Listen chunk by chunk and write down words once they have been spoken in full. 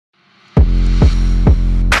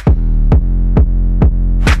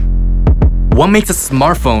What makes a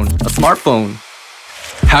smartphone a smartphone?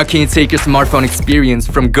 How can you take your smartphone experience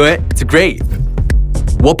from good to great?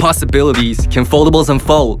 What possibilities can foldables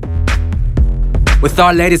unfold? With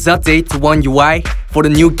our latest update to One UI for the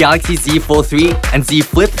new Galaxy Z Fold3 and Z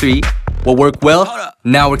Flip3, what worked well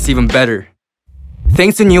now works even better.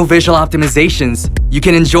 Thanks to new visual optimizations, you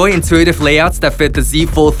can enjoy intuitive layouts that fit the Z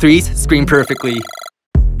Fold3's screen perfectly.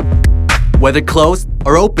 Whether closed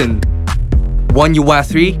or open, One UI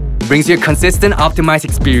 3 brings you a consistent optimized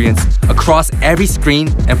experience across every screen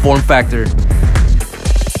and form factor.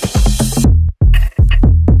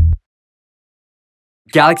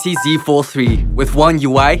 Galaxy Z Fold3 with One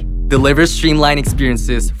UI delivers streamlined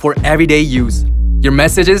experiences for everyday use. Your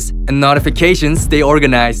messages and notifications stay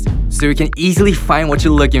organized, so you can easily find what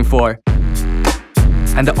you're looking for.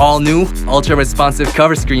 And the all-new, ultra-responsive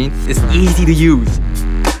cover screen is easy to use,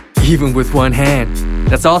 even with one hand.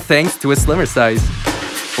 That's all thanks to its slimmer size.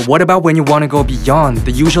 But what about when you want to go beyond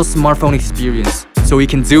the usual smartphone experience, so you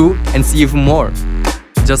can do and see even more?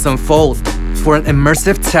 Just unfold for an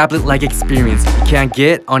immersive tablet-like experience you can't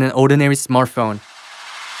get on an ordinary smartphone.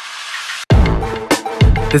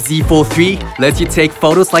 The Z Fold3 lets you take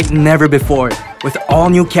photos like never before, with all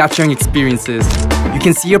new capturing experiences. You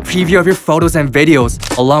can see a preview of your photos and videos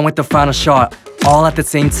along with the final shot, all at the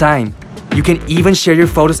same time. You can even share your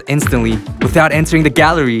photos instantly without entering the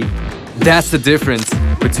gallery. That's the difference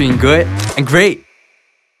between good and great.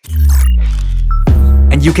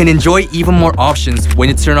 And you can enjoy even more options when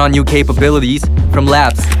you turn on new capabilities from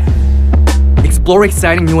Labs. Explore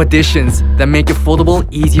exciting new additions that make your foldable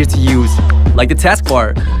easier to use, like the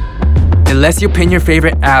taskbar. It lets you pin your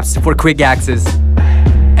favorite apps for quick access.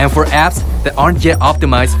 And for apps that aren't yet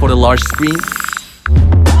optimized for the large screen,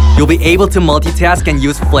 you'll be able to multitask and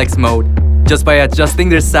use flex mode just by adjusting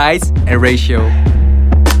their size and ratio.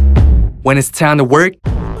 When it's time to work,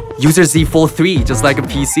 use your Z Fold3 just like a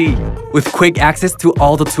PC, with quick access to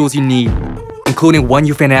all the tools you need, including one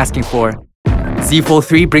you've been asking for. Z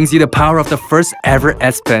Fold3 brings you the power of the first ever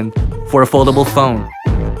S Pen for a foldable phone.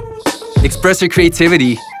 Express your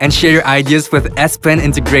creativity and share your ideas with S Pen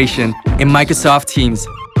integration in Microsoft Teams.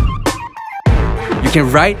 You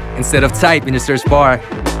can write instead of type in the search bar,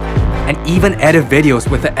 and even edit videos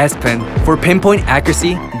with the S Pen for pinpoint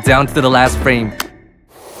accuracy down to the last frame.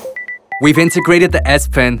 We've integrated the S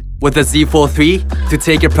Pen with the Z Fold3 to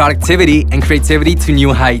take your productivity and creativity to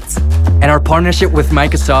new heights. And our partnership with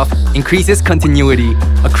Microsoft increases continuity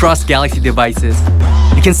across Galaxy devices.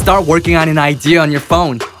 You can start working on an idea on your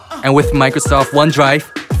phone, and with Microsoft OneDrive,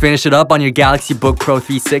 finish it up on your Galaxy Book Pro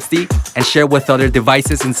 360 and share with other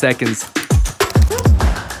devices in seconds.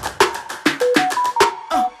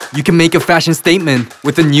 You can make a fashion statement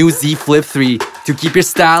with the new Z Flip3 to keep your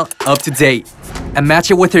style up to date, and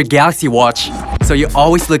match it with your Galaxy Watch so you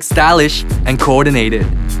always look stylish and coordinated.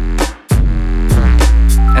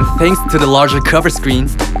 And thanks to the larger cover screen,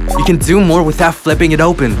 you can do more without flipping it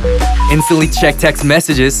open. Instantly check text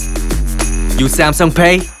messages, use Samsung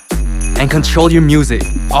Pay, and control your music,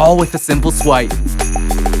 all with a simple swipe.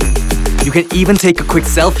 You can even take a quick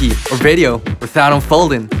selfie or video without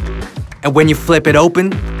unfolding. And when you flip it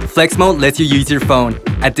open, Flex Mode lets you use your phone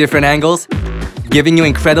at different angles, giving you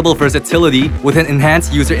incredible versatility with an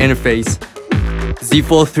enhanced user interface. Z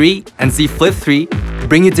Fold3 and Z Flip3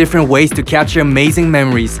 bring you different ways to capture amazing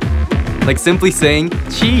memories, like simply saying,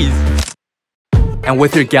 cheese. And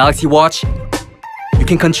with your Galaxy Watch, you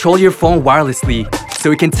can control your phone wirelessly,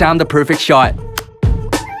 so you can time the perfect shot.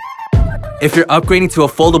 If you're upgrading to a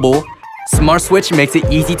foldable, Smart Switch makes it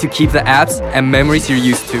easy to keep the apps and memories you're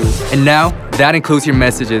used to. And now, that includes your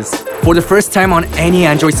messages. For the first time on any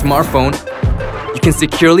Android smartphone, you can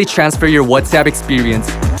securely transfer your WhatsApp experience,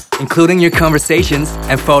 including your conversations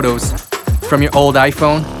and photos, from your old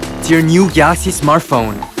iPhone to your new Galaxy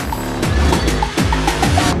smartphone.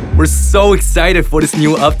 We're so excited for this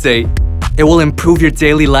new update. It will improve your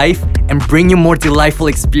daily life and bring you more delightful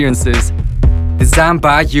experiences. Designed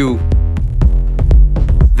by you.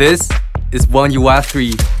 This is One UI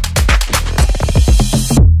 3.